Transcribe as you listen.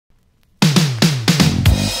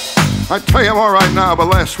I tell you I'm all right now, but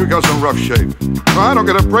last week I was in rough shape. I don't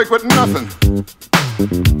get a break with nothing.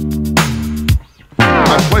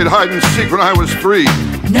 I played hide and seek when I was 3.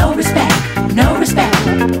 No respect, no respect.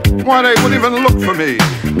 Why they wouldn't even look for me?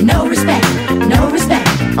 No respect, no respect.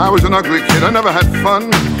 I was an ugly kid, I never had fun.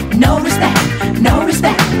 No respect, no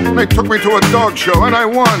respect. They took me to a dog show and I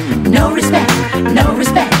won. No respect, no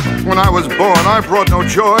respect. When I was born, I brought no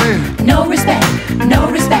joy. No respect,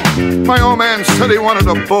 no respect. My old man said he wanted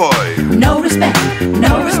a boy. No respect,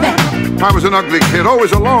 no respect. I was an ugly kid,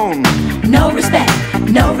 always alone. No respect,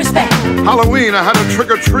 no respect. Halloween, I had a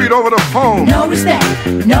trick or treat over the phone. No respect,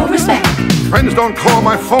 no respect. Friends don't call,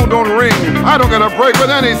 my phone don't ring. I don't get a break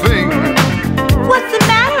with anything. What's the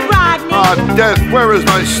matter, Rodney? Ah, death, where is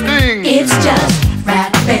my sting? It's just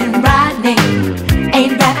Rappin' Rodney.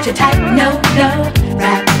 Ain't wrapped you tight, no, no.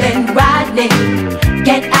 Rappin' Rodney.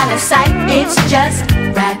 Get out of sight, it's just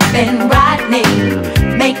Rappin' Rodney.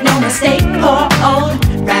 Make no mistake, poor old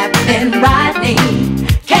Rappin' Rodney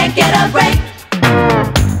can't get a break.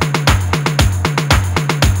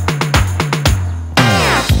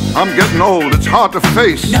 I'm getting old, it's hard to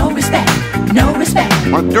face. No respect, no respect.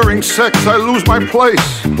 But during sex, I lose my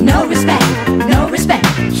place. No respect, no respect.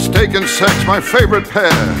 Steak and sex, my favorite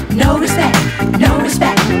pair. No respect, no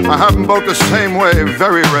respect. I have them both the same way,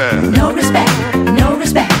 very rare. No respect, no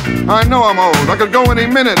respect. I know I'm old, I could go any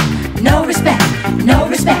minute. No respect, no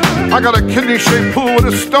respect. I got a kidney-shaped pool with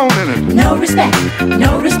a stone in it. No respect,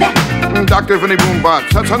 no respect. Dr. Vinny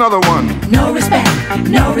Boombox, that's another one. No respect,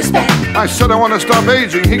 no respect. I said I want to stop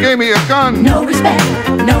aging, he gave me a gun. No respect,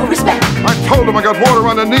 no respect. I told him I got water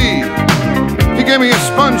on the knee. He gave me a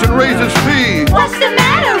sponge and raised his fee. What's the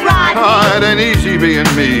matter, Rodney? Ah, it ain't easy being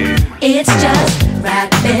me. It's just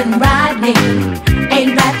Rappin' Rodney.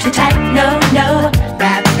 Ain't wrapped you tight, no, no.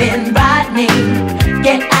 Rappin' Rodney.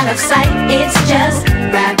 Get out of sight, it's just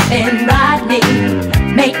Rappin' Rodney.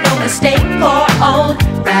 Make no mistake, poor old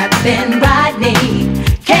Rappin' Rodney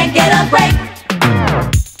can't get a break.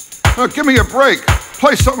 Give me a break.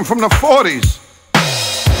 Play something from the 40s.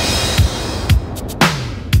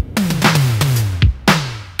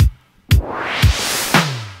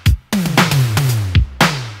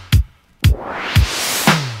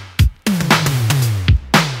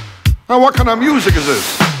 Now what kind of music is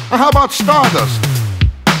this? How about Stardust?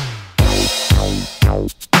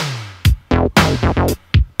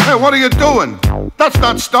 Hey, what are you doing? That's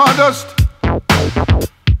not Stardust.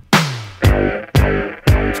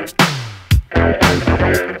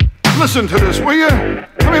 Listen to this, will you?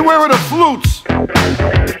 I mean, where are the flutes?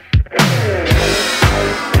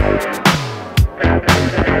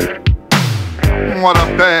 What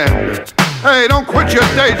a band. Hey, don't quit your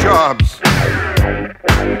day jobs.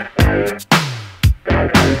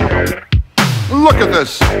 Look at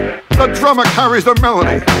this. The drummer carries the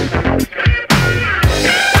melody.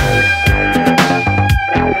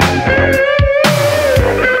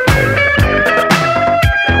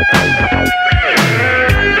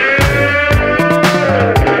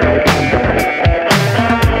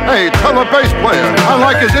 Hey, tell the bass player I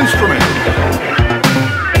like his instrument.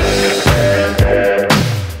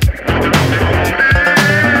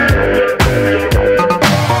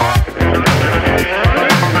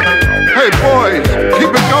 Hey boys,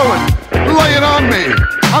 keep it going. Lay it on me.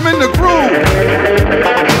 I'm in the groove.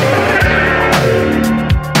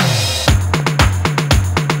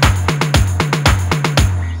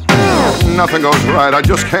 Nothing goes right. I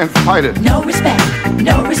just can't fight it. No respect,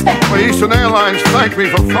 no respect. Well, Eastern Airlines thanked me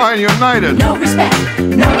for flying United. No respect,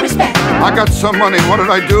 no respect. I got some money. What did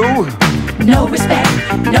I do? No respect,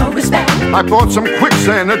 no respect. I bought some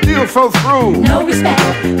quicksand. The deal fell through. No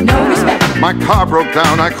respect, no respect. My car broke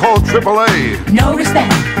down. I called AAA. No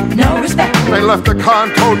respect, no respect. They left the car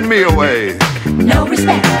and towed me away. No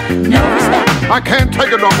respect, no respect. I can't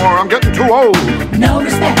take it no more. I'm getting too old. No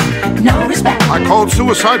respect, no respect. I called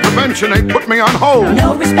suicide prevention. They put me on hold.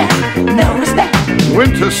 No respect, no respect.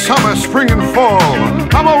 Winter, summer, spring, and fall.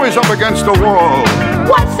 I'm always up against the wall.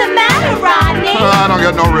 What's the matter, Rodney? I don't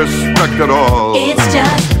get no respect at all. It's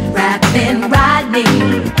just Rappin' Rodney.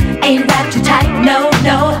 Ain't wrapped you tight, no,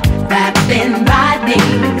 no. Rappin' Rodney.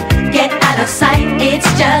 Get out of sight, it's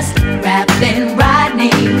just Rappin'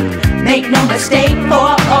 Rodney. Make no mistake,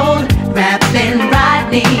 poor old Rappin'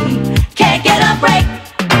 Rodney can't get a break.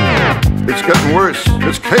 It's getting worse.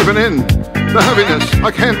 It's caving in. The heaviness,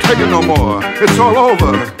 I can't take it no more. It's all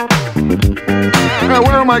over. Now,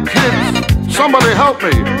 where are my kids? Somebody help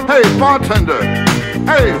me. Hey, bartender.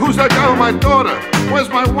 Hey, who's that guy with my daughter? Where's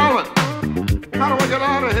my wallet? How do I get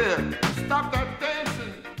out of here? Stop that.